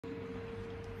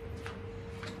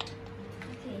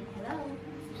Hello.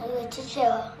 Hello,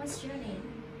 teacher. What's your name?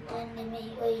 My name is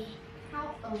Uy.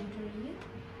 How old are you?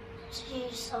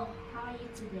 So How are you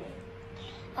today?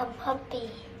 I'm happy.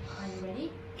 Are you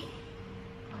ready?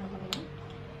 Are you ready?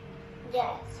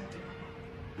 Yes.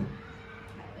 Okay.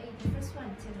 Wait, the first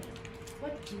one, tell me.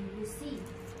 What do you see?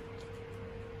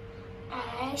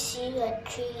 I see a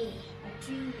tree. A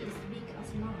tree is big or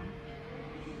small?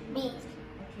 Big.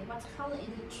 Okay, what color is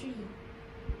the tree?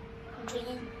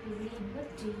 Green. Green.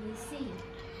 What do you see?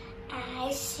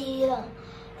 I see a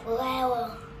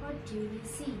flower. What do you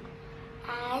see?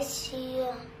 I see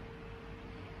a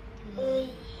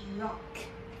Rock.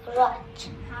 rock.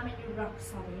 How many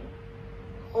rocks are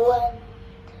there? One,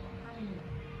 How many?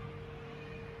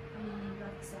 How many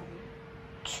rocks are there?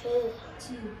 two,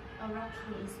 Two. A rock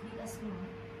here is big or small?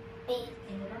 big,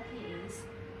 And the rock here is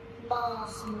small.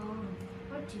 small.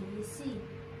 What do you see?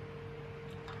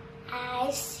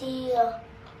 I see a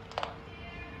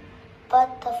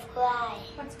butterfly.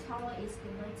 What color is the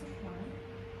butterfly?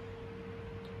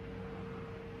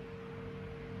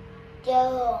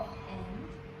 Yellow, And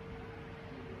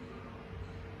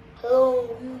blue.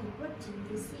 blue. What do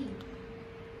you see?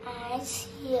 I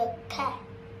see a cat.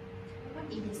 What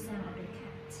is the sound of the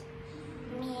cat?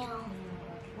 Meow.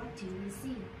 Okay. What do you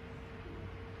see?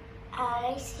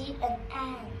 I see an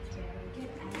ant. Very good.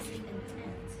 I see an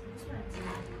ant. Which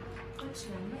one? Which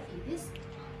number is this?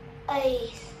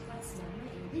 8, What number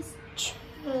is this?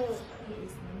 2, Here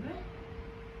is number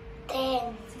 10,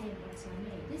 10. What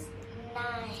number is this? 9,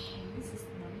 And this is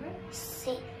number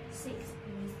 6, 6.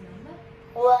 Here is number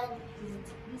 1, good.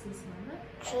 This is number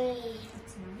 3, what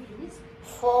number is this?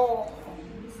 4,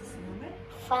 And this is number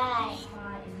 5,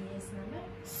 5. And here is number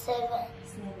 7.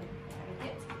 7. Very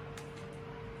good.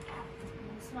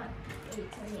 Next one.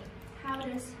 Wait, tell me. How does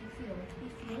he feel? He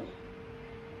feel?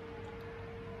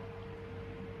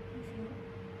 He feel?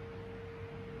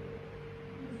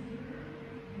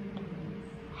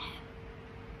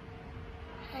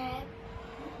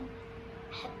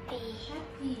 Happy.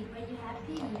 Happy. When you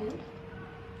happy, you?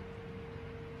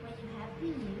 When you happy,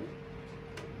 you?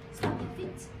 Stop the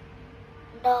feet.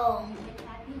 No. When you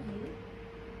happy, you?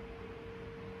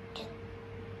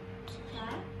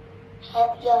 Clap.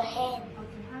 Have your hand.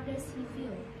 Okay. How does he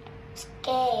feel?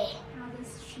 Scared. How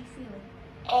does she feel?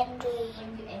 Angry.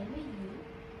 When you angry, you?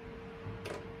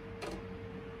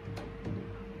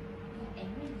 You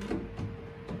angry, you?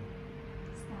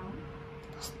 Stomp.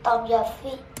 Stomp your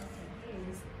feet. Okay. Here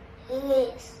is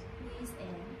Please. please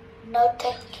and No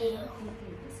thank you.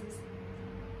 okay. This is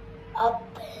Open.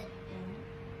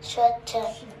 and Shut.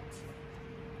 shut.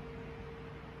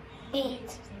 Big. And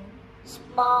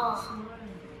Small. small.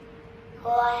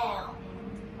 Loud.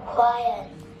 And Quiet.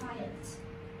 quiet.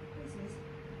 This is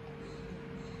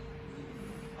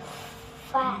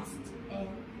Fast. and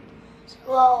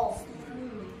Slow.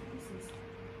 smooth. This is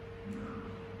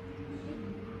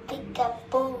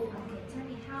Peekaboo. okay. Tell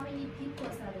me how many people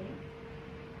are there?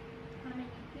 How many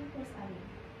people are there?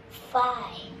 5.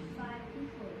 5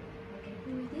 people. Okay.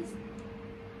 Who is this?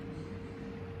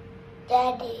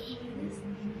 Daddy. Who is this?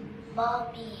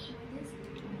 Mommy. Who is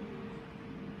this?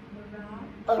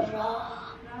 Brother.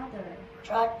 Brother.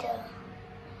 Brother.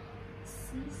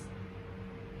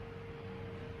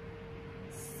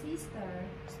 Sister.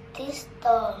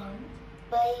 Sister. And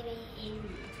Baby.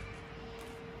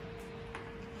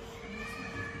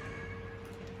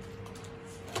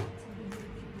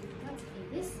 what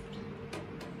is this?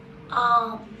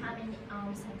 Arm. How many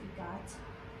arms have you got?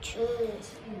 2. 2.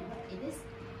 What is this?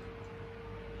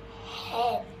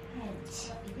 Head. Hands.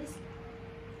 What is this?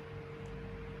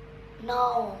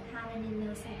 No. How many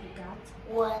nails have you got?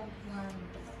 1. 1. What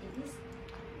is this?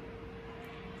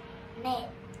 Neck.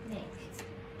 Neck.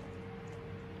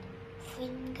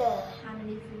 Finger. How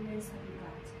many fingers have you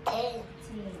got? 10. 10.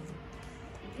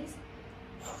 What is this?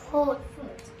 Foot.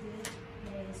 Foot. Good.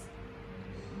 There's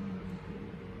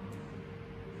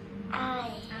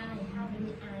Eye. eye. How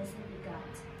many eyes have you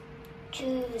got? 2. 2.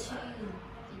 What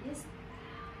is this?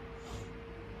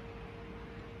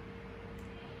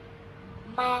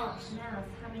 Mouth. Mouth.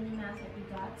 How many mouths have you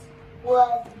got? 1.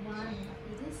 1. What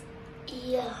is this?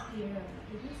 Ear. Ear.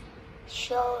 What is this?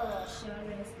 Shoulder.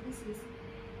 Shoulders. This is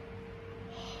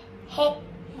Head.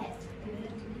 head. Good.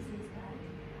 This is that.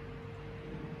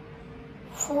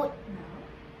 Foot.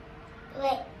 Now,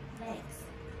 Leg. legs.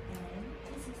 And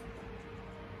this is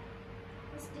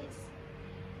what's this?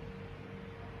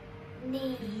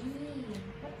 Knee. Knee.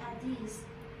 What are these?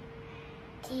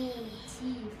 Teeth.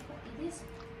 Teeth. What is this?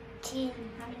 Chin.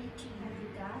 How many teeth have you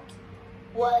got?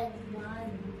 1. 1.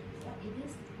 What is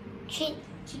this? Cheek.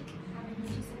 Cheek. How many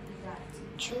cheeks have you got?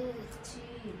 2. 2.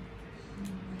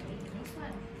 Okay.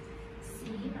 one.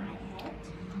 See my head.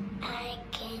 I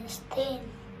can stand.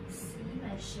 See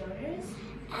my shoulders.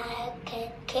 I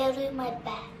can carry my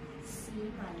bag.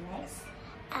 See my legs.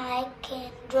 I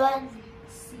can run.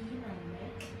 See my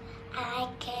neck. I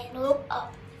can look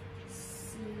up.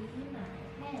 See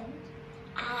my hand.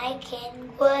 I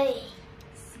can weigh.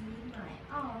 See my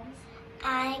arms.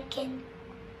 I can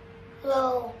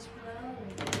roll. Roll.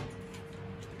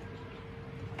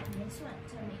 Next one.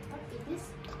 Tell me, what is this?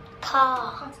 Car.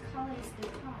 What color is the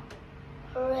car?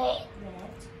 Red.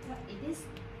 Red. What is this?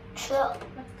 Truck.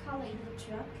 What color is the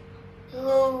truck? Blue.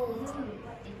 Blue.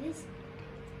 What is this?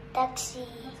 Taxi.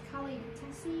 What color is the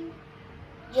taxi?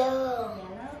 Yellow.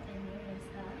 Yellow. And here is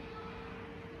the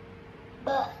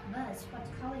Bus. bus. What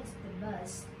color is the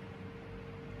bus?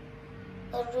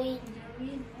 Green.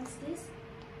 Green. What's this?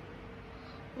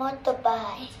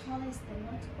 Motorbike. What color is the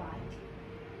motorbike?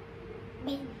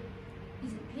 Pink.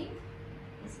 Is it pink?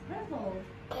 It's purple.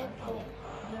 Purple.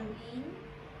 Green.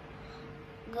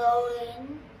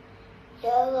 Green.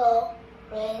 Yellow.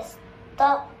 Red.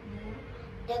 Stop.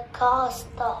 No. The car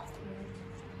stop.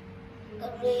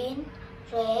 Green. Green.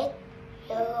 Red.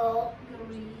 Yellow.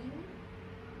 Green.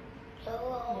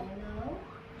 Yellow. Yellow.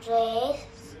 Red.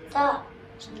 Stop.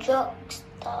 Truck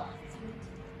stop.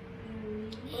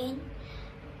 Green. Green.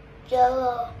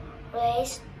 Yellow. Red.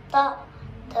 Stop.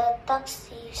 The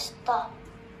taxi stop.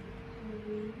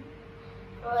 Green.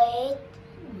 Red.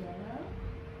 Yellow.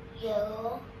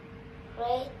 Yellow.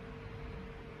 Red.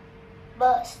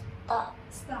 Bus stop.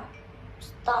 Stop.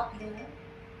 Stop. The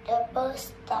The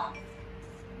bus stop.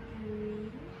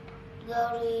 green.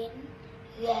 Green.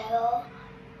 Yellow.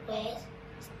 Red.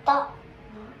 Stop.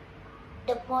 No.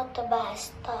 The motorbike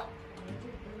stop.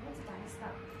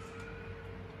 Stop.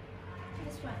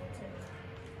 This one.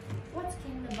 What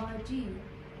can the boy do?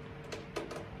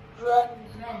 Run.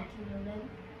 Run. Can you run?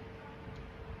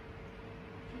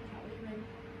 Can Khải Uy run?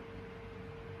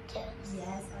 Yes.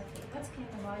 Yes. Okay. What can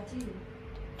the boy do?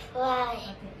 Fly.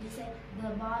 Okay. You said the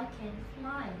boy can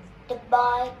fly. The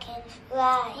boy can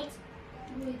fly. What?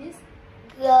 Who is this?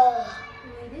 Girl. Who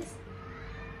is this?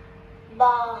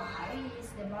 Ball. Khải Uy is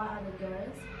the boy or the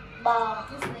girls? Ball.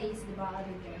 This lady is the boy or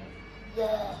the girl?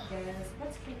 Girl. Girls.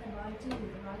 What can the boy do?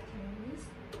 The boy can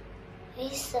listen.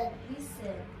 Listen.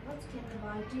 Listen. What can the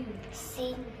boy do?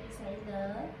 Sing. Say the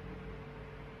boy.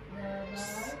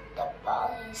 The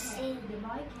boy sing. The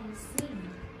boy can sing.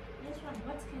 Next one.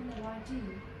 What can the boy do?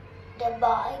 The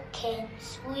boy can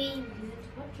swim. Good.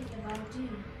 What can the boy do?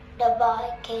 The boy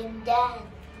can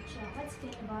dance. Sure. What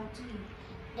can the boy do?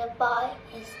 The boy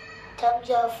is stomp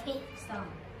your feet. Stop.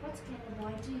 What can the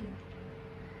boy do?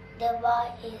 The boy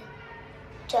is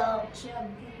jump.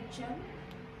 Jump. Can you jump?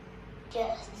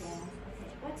 Yes. Yes.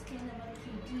 Okay. What can the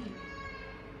monkey do?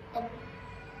 The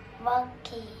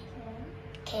monkey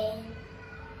Can can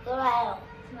growl.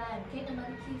 climb. Can the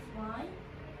monkey fly?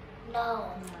 No.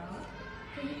 No.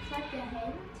 Can you clap your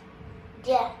hand?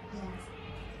 Yeah. Yes.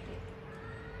 Okay.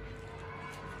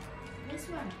 This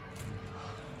one.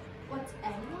 What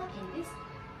animal is this?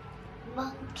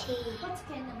 Monkey. What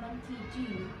can the monkey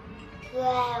do?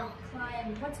 Growl.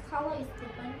 Climb. What color is the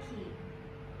monkey?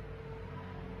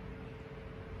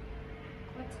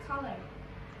 What color?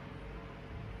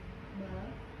 No.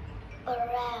 Growl.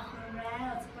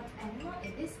 Brown. What animal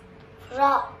is this?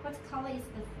 Frog. What color is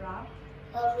the frog?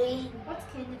 Green. What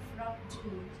can the frog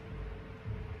do?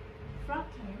 Frog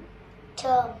can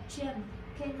Jump. jump.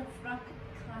 Can the frog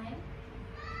climb?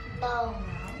 No.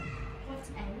 No. What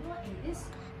animal is this?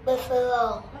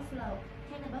 Buffalo. Buffalo.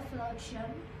 Can the buffalo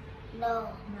jump? No.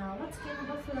 No. What can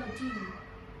the buffalo do?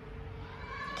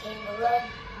 Can run.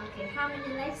 Okay. How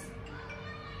many legs?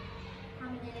 How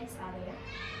many legs are there?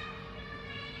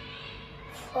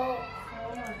 4.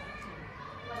 4. Okay.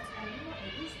 What animal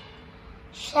is this?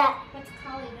 Shark. What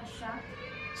color is the shark?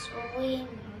 Swim.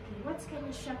 Okay. What can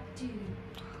the shark do?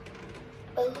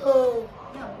 Blue.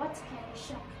 No. What can the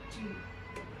shark do?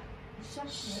 The shark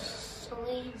can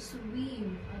Swim.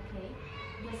 swim. Okay.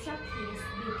 The shark is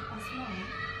big or small?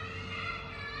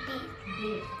 Big.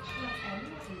 Big. What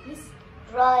animal is this?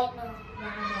 Rhino.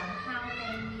 Rhino. How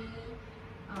many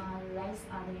legs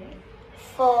are there?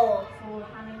 4. 4.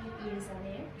 How many ears are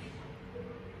there?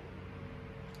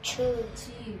 2.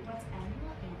 2. What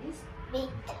animal is this? Big.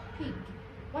 Pig.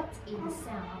 What is the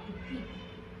sound of the pig?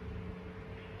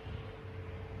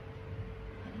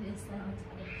 What is the sound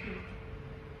of the pig?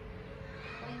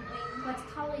 What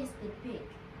color is the pig?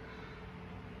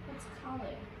 What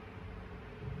color?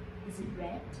 Is it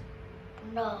red?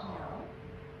 No. No.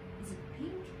 Is it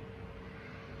pink?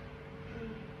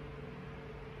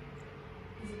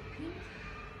 Is it pink?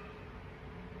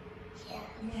 Yes.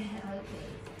 Yeah, okay.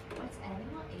 What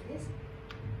animal is this?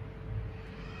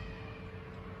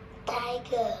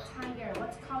 Tiger. Tiger.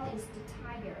 What color is the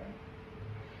tiger?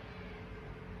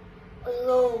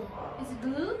 Blue. Is it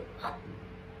blue?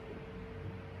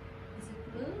 Is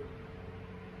it blue?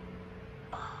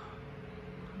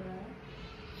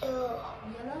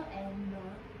 Yellow and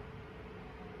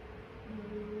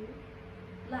blue.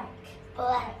 Black.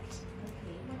 Black.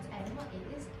 Okay. What animal is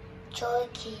this?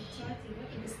 Turkey. Turkey. What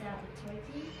is the sound of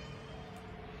turkey?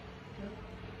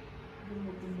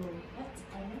 What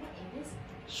animal is this?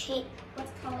 Sheep. What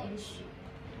color is sheep?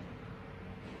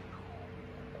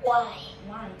 White.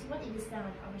 White. What is the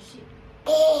sound of a sheep?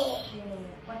 Pig.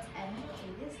 What animal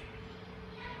is this?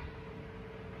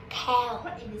 Cow.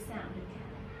 What is the sound of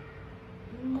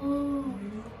cow? Moo.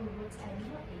 What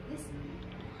animal is this?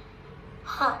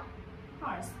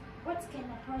 Horse. What can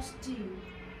a horse do?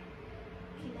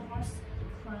 Can a horse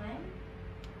climb?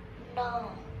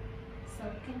 No. So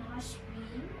can a horse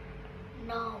swim?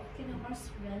 No. Can a horse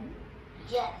run?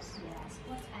 Yes. Yes.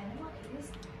 What animal is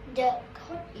this? Duck.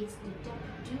 What is the duck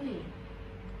doing?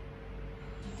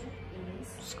 The duck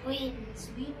is Squid.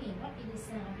 swimming. What is the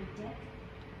sound of the duck?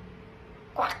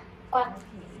 Quack. Quack.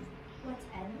 Okay. What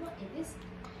animal is this?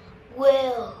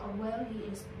 Whale. A whale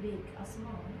is big or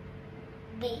small?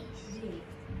 Bee. Big.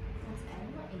 What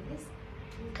animal is this?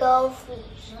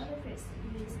 Goldfish. Another fish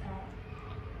is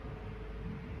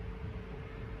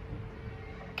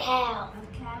Cow.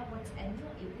 a cow. What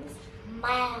animal is this? A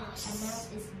Mouse. mouse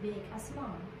is big or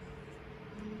small?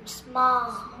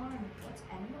 Small. Small. What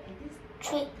animal is this?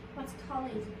 Tree. What color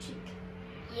is the chick?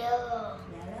 Yellow.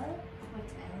 Yellow. What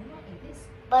animal is this?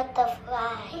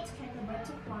 Butterfly. What can the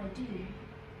butterfly do?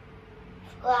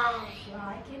 Fly.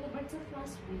 Fly. Can the butterfly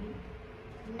swim?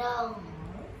 No.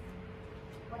 No.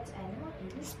 What animal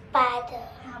is this? Spider.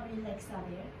 How many legs are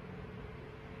there?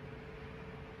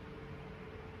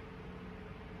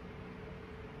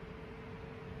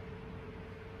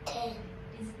 Ten.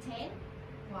 Is it 10?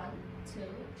 1, 2,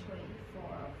 3, 4,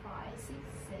 5, 6,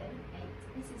 7, 8.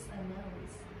 This is a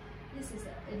nose.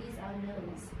 These are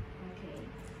nose. Okay.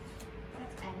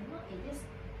 What animal is this?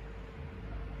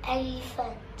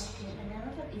 Elephant. Okay, an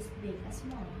elephant is big or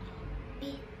small?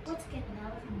 Big. What can an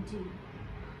elephant do?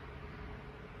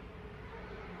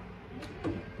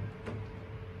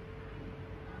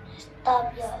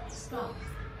 Stop your Stop.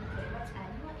 Okay, what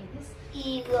animal is this?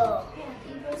 Eagle. Can an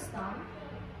eagle stop?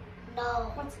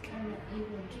 No. What can an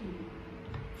eagle do?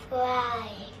 Fly.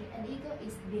 Okay, an eagle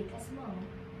is big or small?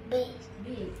 Big.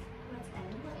 Big. What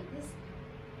animal is this?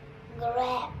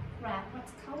 Crab. Crab. What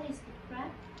color is the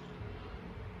crab?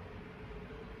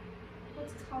 What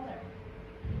color?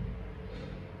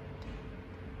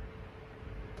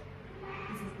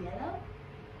 Is it yellow?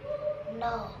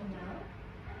 No. No.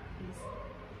 Is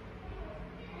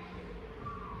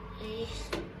Is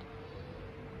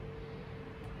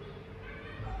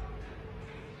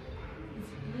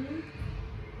blue?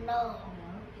 no. No.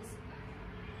 Is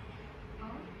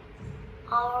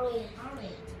Orange.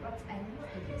 orange. What animal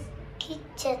is this?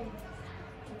 Kitchen.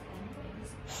 What animal is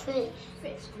this? Fish.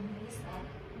 Fish. The name is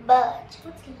a Bird.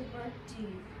 What can the bird do?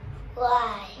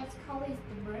 Fly. What color is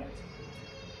the bird?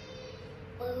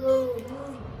 Blue.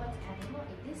 Blue. What animal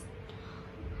is this?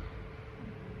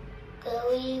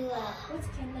 Gorilla. What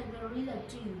can the gorilla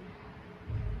do?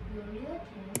 Gorilla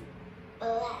can.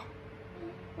 Black.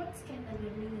 What can the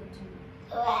gorilla do?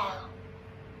 Brown.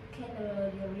 Can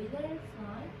the gorilla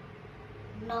fly?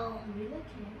 No. Gorilla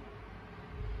can.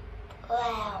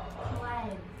 Brown.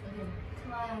 Climb. Again.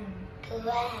 Climb.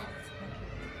 Ground. Okay.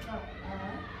 So,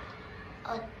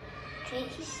 A tree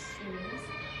is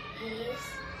is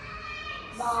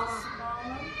small.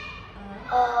 small.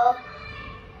 A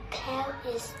cow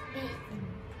is big.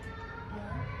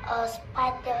 A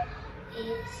spider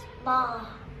is small.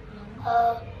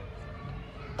 A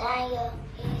tiger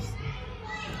is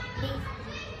big.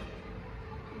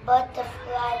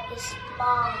 Butterfly is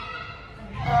small.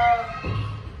 A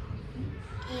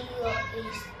eagle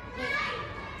is big.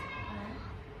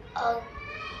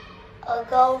 A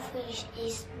goldfish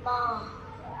is small.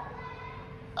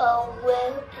 A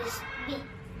whale is big.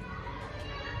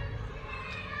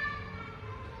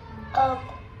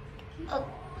 A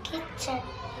kitchen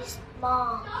is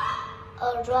small.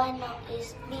 A rhino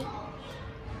is big.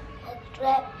 A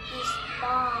crab is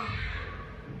small.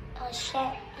 A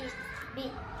shark is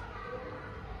big.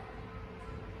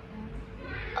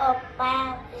 A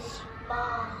mouse is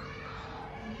small.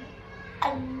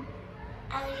 An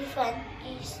elephant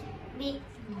is big.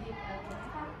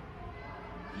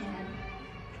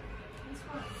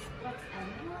 What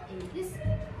animal is this?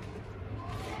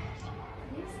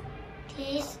 This?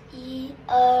 This is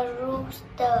a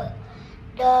rooster.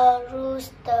 The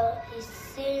rooster is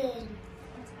singing.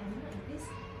 What animal is this?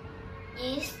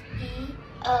 This is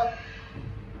a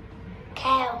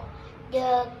cow.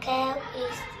 The cow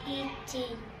is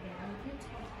eating. Very good.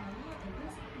 What animal is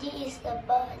this? This is a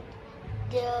bird.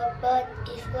 The bird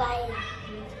is flying.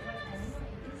 Good. What animal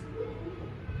is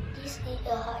this? This is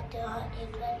a hot. The hot is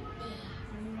running.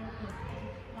 Animal is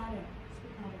ladder. Speak louder.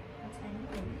 What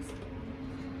animal is this?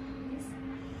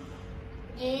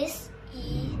 This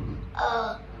is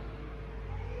a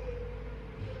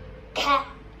cat.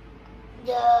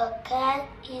 The cat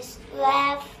is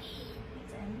laughing.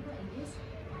 What animal is this?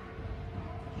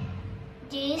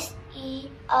 This is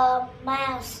a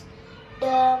mouse.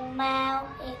 The mouse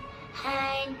is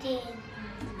hiding.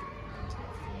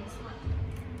 Yes,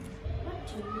 what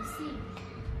do you see?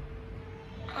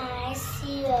 I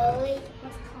see a leaf.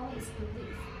 What color is the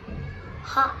leaf?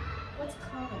 Hot. What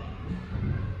color?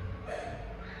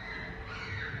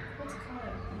 What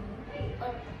color?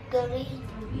 Green.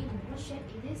 Green. What shape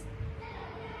is this?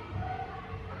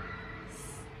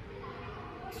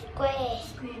 Square.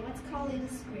 Square. What color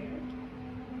is square?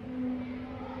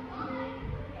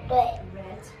 Red.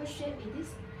 Red. What shape is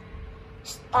this?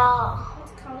 Star.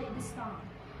 What color is the star?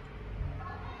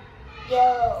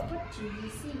 Yellow. What do you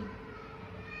see?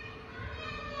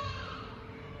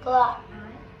 Clock.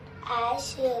 I. I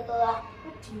see a clock.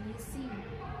 What do you see?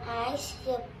 I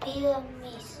see a pyramid.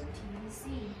 What do you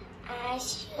see? I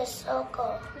see a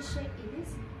circle. What shape is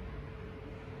this?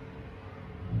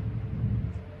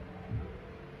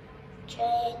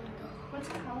 Triangle. What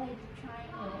color is the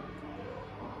triangle?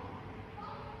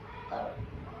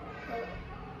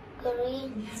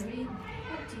 Green. Green.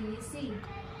 What do you see?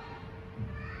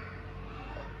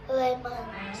 Lemon.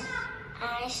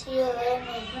 I see a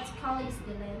lemon. What color is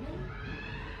the lemon?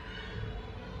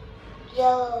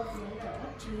 Yellow. Yellow.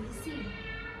 What do you see?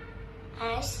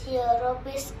 I see a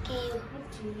Rubik's cube. What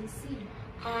do you see?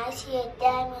 I see a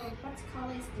diamond. What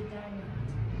color is the diamond?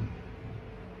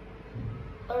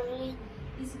 Green.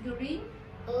 Is green?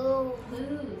 Blue.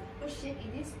 Blue. What shape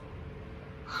is this?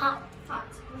 Hot.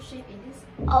 Hot. What shape is this?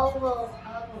 Oval.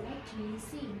 Oval. What do you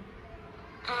see?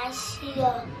 I see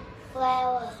a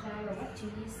flower. Flower. What do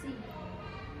you see?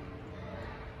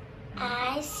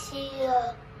 I see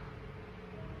a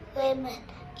lemon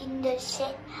in the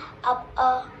shape of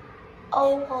a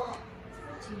oval.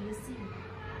 What do you see?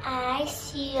 I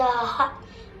see a heart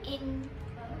in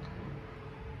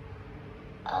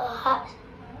a heart.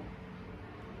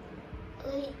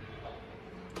 Leaf.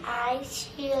 I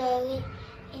see a leaf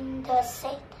in the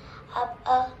shape of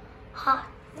a heart.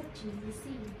 What do you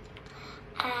see?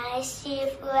 I see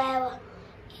flower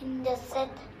in the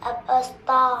shape of a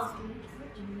star.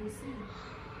 What do you see?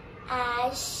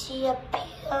 I see a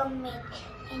pyramid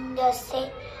in the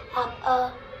shape of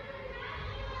a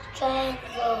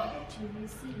triangle. What do you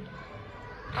see?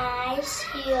 I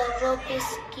see a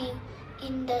Rubik's cube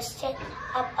in the shape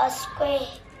of a square.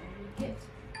 Very good.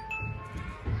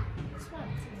 Next one.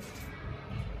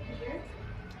 Here.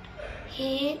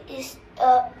 Here is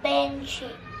a bench.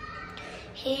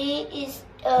 Here is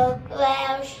a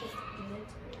cloud. Good.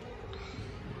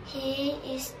 Here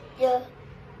is the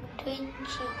green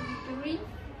sheep, Green.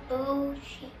 blue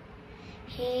sheep.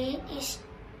 Here is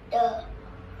the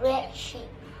red sheep.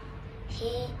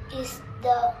 Here is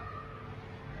the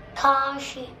car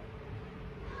sheep.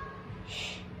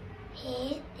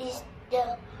 Here is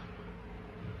the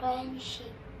rain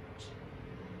sheep.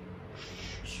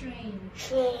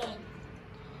 Train.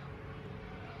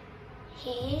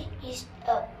 Here is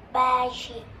a bad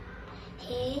sheep.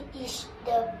 Here is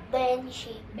the bad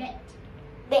sheep.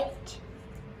 Bed.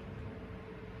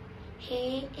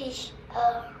 Here is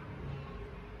a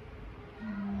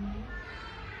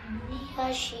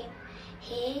near sheep.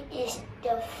 Here is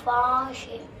the far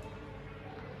sheep.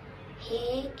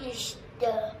 Here is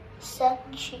the sun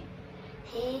sheep.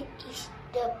 Here is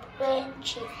the plain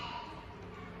sheep.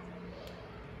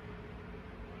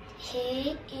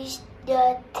 Here is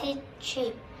the thin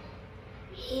sheep.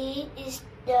 Here is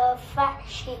the fat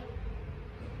sheep.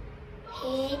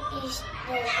 Here is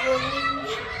the green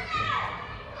sheep.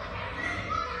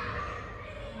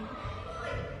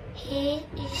 Here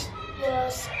is the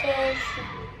scared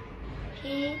sheep.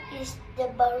 Here is the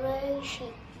barrel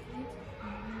sheep.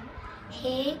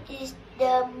 Here is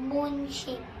the moon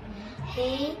sheep.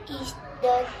 Here is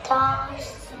the star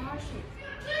sheep.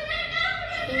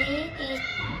 Here is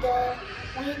the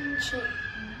wind sheep.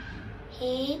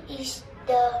 Here is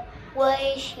the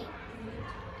wave sheep.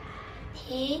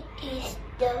 Here is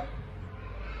the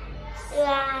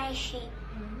sky sheep.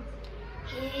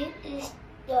 Here is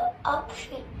the up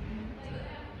sheep.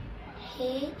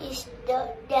 He is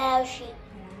the dancing.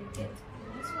 Very good.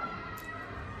 Next one.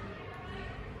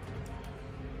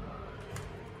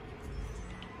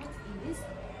 What is this?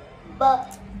 But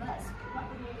Bus. What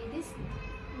will be this?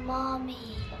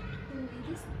 mommy, Who will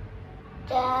be this?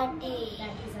 daddy,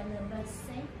 That is on the bus.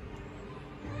 Say.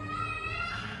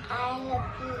 I love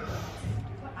you.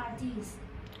 What are these?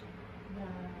 The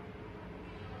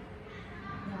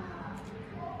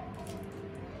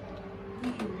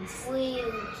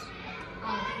Wheels,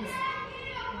 are these?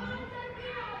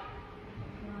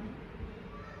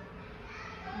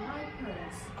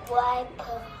 Wipers.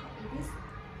 wiper, It is.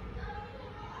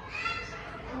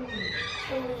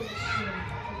 food,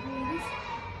 Who is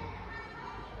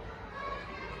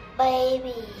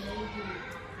baby, this?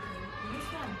 This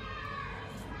one.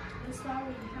 The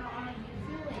story. How are you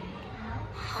feeling?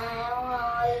 how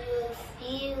are you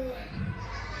feeling?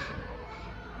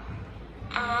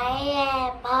 I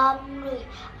am hungry.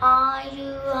 Are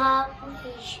you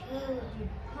hungry too?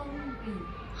 Hungry.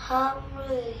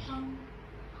 Hungry,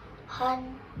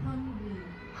 Hungry.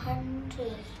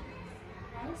 hungry.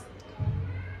 Nice.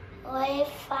 Let's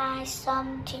find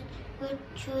something good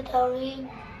to drink.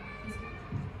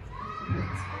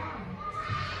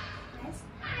 Nice.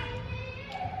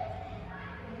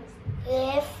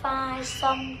 Let's find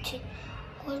something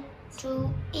good to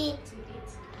eat. To eat.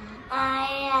 I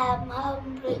am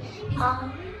hungry. Is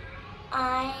hungry?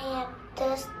 I am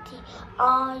thirsty.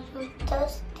 Are you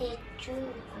thirsty too?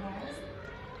 Yes.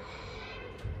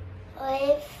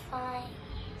 Let's find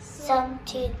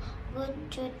something good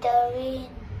to drink.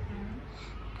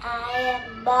 I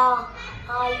am bored.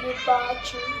 Are you bored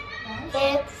too? Yes.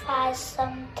 Let's find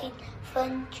something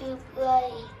fun to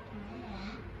play.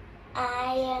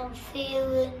 I am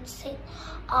feeling sick.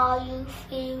 Are you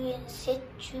feeling sick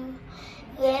too?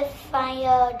 Let's find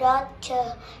a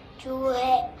doctor to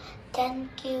help.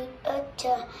 Thank you,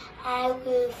 doctor. I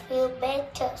will feel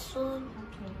better soon.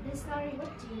 Okay. The story.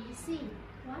 What do you see?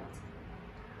 What?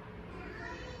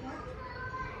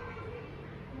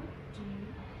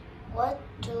 What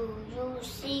do you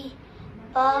see,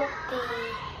 Puppy?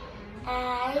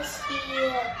 I see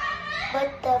a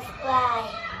butterfly.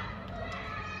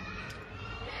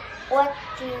 What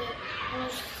do you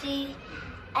see,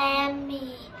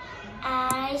 Amy?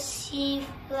 I see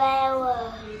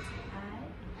flower.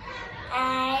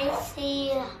 I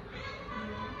see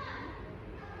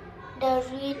the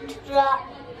red rock.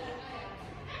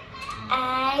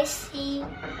 I see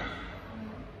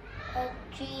a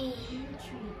tree.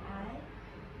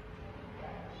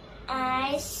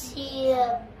 I see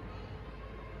a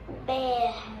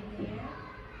bear.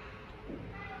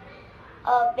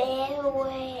 A bear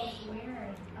way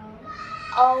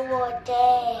over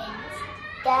there.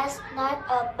 That's not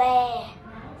a bear.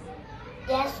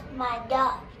 That's my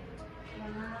dog.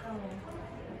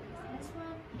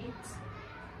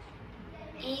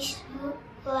 It looks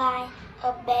like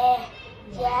a bear.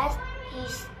 Yes,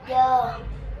 it's the.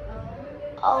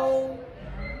 Oh,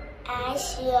 I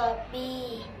see a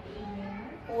bee.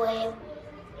 Web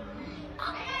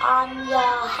on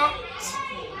your hat.